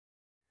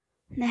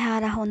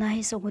Neharahonahi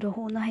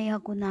sogorohonahi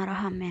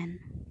hagunarahamen.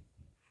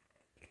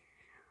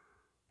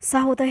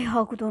 Sahudai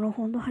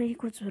hagudorohonahi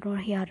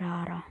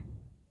kuzuroriarara.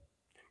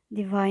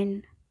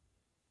 Divine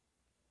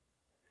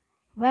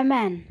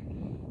women.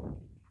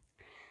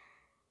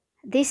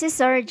 This is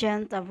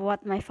urgent of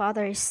what my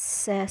father is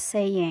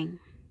saying.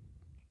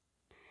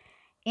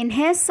 In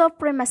his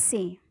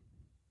supremacy,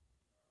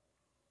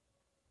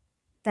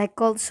 they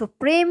called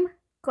supreme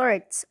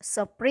courts,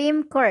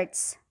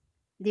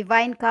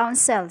 divine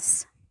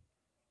councils.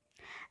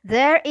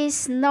 There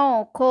is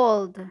no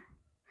called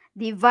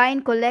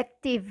divine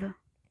collective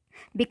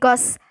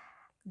because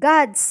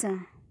gods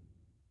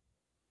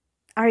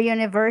are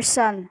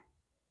universal.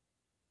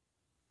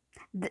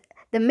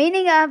 The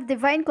meaning of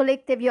divine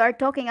collective you are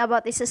talking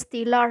about is a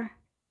stellar.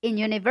 In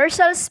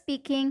universal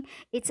speaking,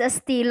 it's a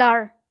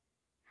stellar.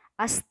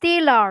 A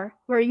stellar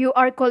where you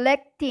are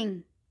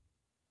collecting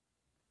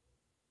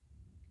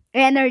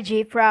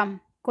energy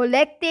from.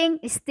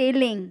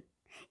 Stealing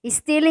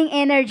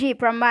energy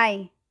from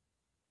my.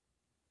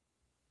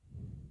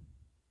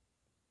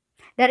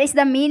 That is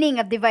the meaning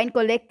of divine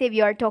collective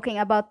you are talking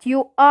about.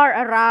 You are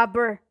a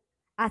robber,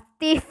 a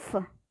thief,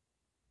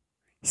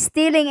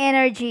 stealing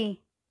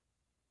energy.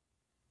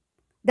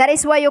 That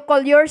is why you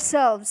call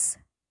yourselves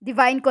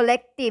divine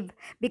collective,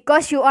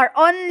 because you are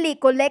only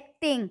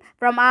collecting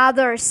from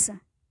others.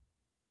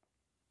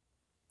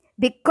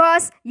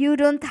 Because you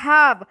don't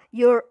have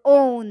your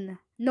own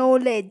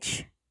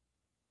knowledge.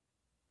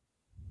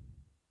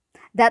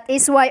 That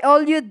is why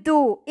all you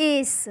do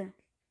is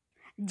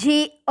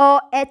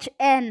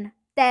GOHN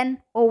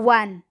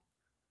 1001.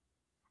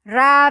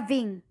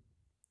 Robbing,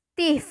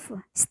 thief,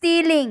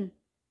 stealing.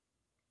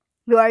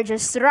 You are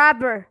just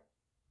robber.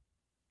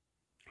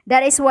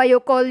 That is why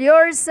you call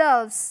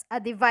yourselves a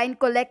divine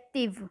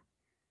collective.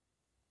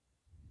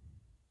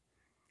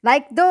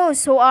 Like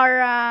those who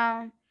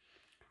are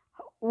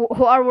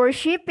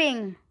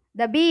worshiping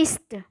the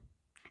beast.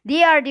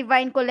 They are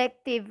divine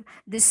collective.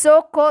 The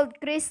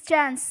so-called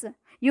Christians,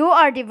 you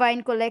are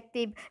divine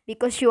collective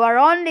because you are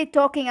only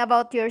talking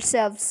about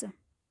yourselves.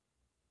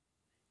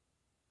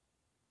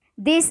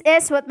 This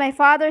is what my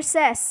father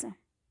says.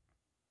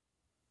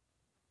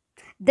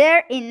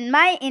 There in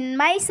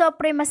my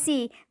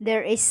supremacy,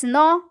 there is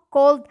no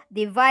called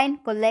divine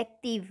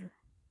collective.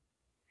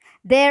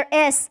 There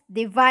is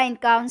divine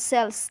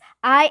councils.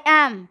 I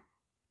am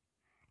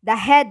the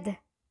head.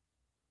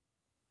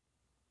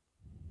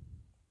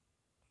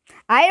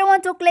 I don't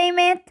want to claim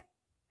it,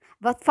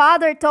 but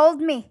Father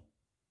told me.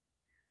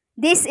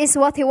 This is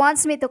what he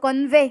wants me to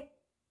convey.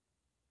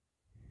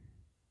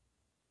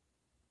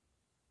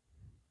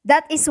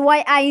 That is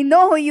why I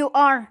know who you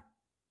are.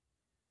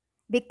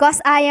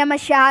 Because I am a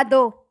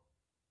shadow.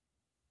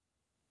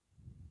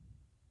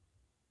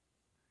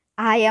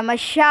 I am a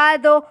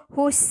shadow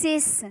who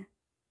sees.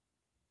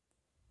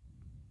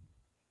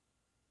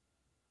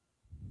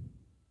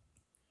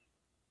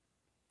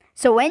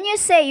 So when you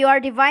say you are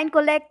divine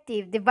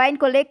collective,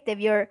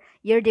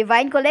 you're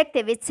divine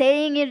collective, it's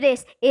saying you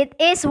this. It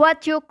is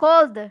what you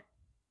called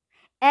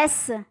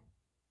as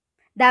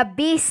the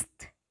beast.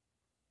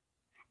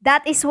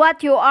 That is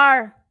what you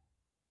are.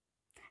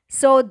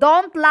 So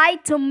don't lie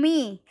to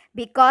me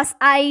because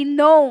I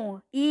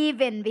know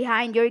even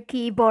behind your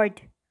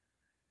keyboard.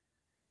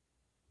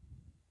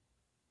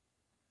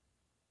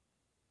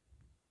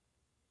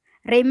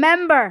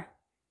 Remember,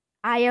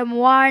 I am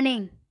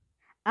warning.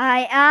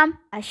 I am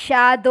a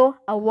shadow,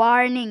 a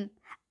warning,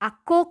 a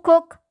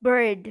cuckoo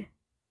bird.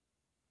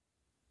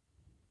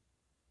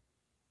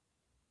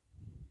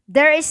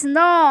 There is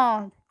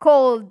no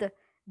called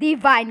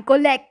divine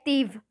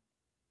collective.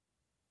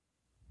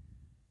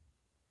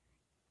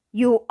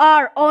 You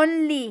are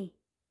only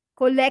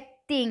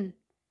collecting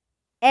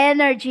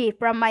energy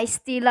from my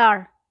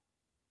stellar.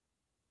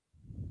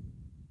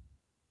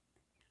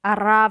 A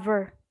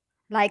robber.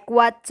 Like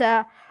what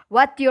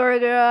your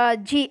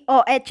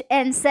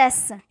GOHN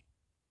says.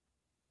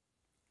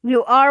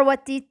 You are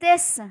what it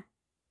is.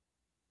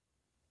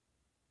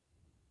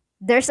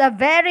 There's a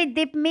very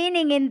deep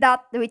meaning in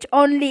that which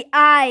only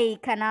I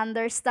can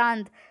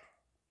understand.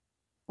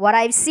 What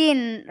I've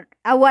seen,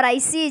 what I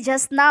see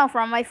just now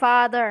from my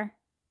father.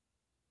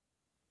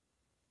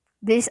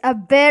 There's a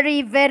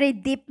very, very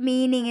deep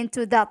meaning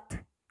into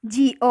that.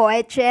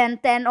 GOHN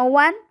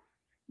 1001.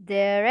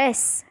 There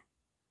is.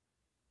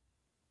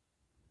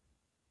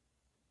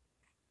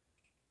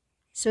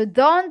 So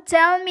don't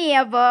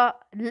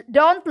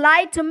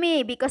lie to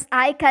me because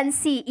I can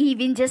see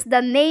even just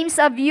the names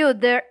of you.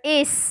 There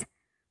is.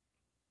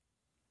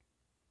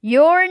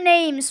 Your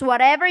names,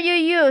 whatever you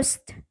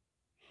used,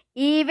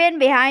 even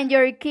behind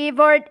your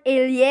keyboard,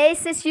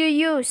 aliases you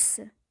use.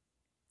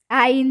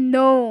 I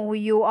know who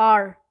you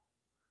are.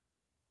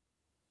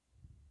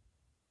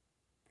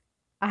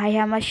 I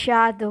am a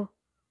shadow.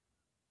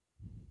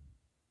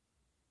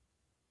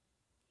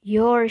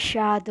 Your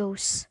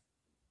shadows.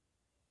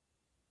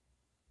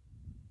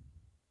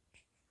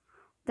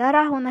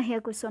 Darahuna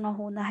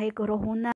hekusonohuna hekurohuna.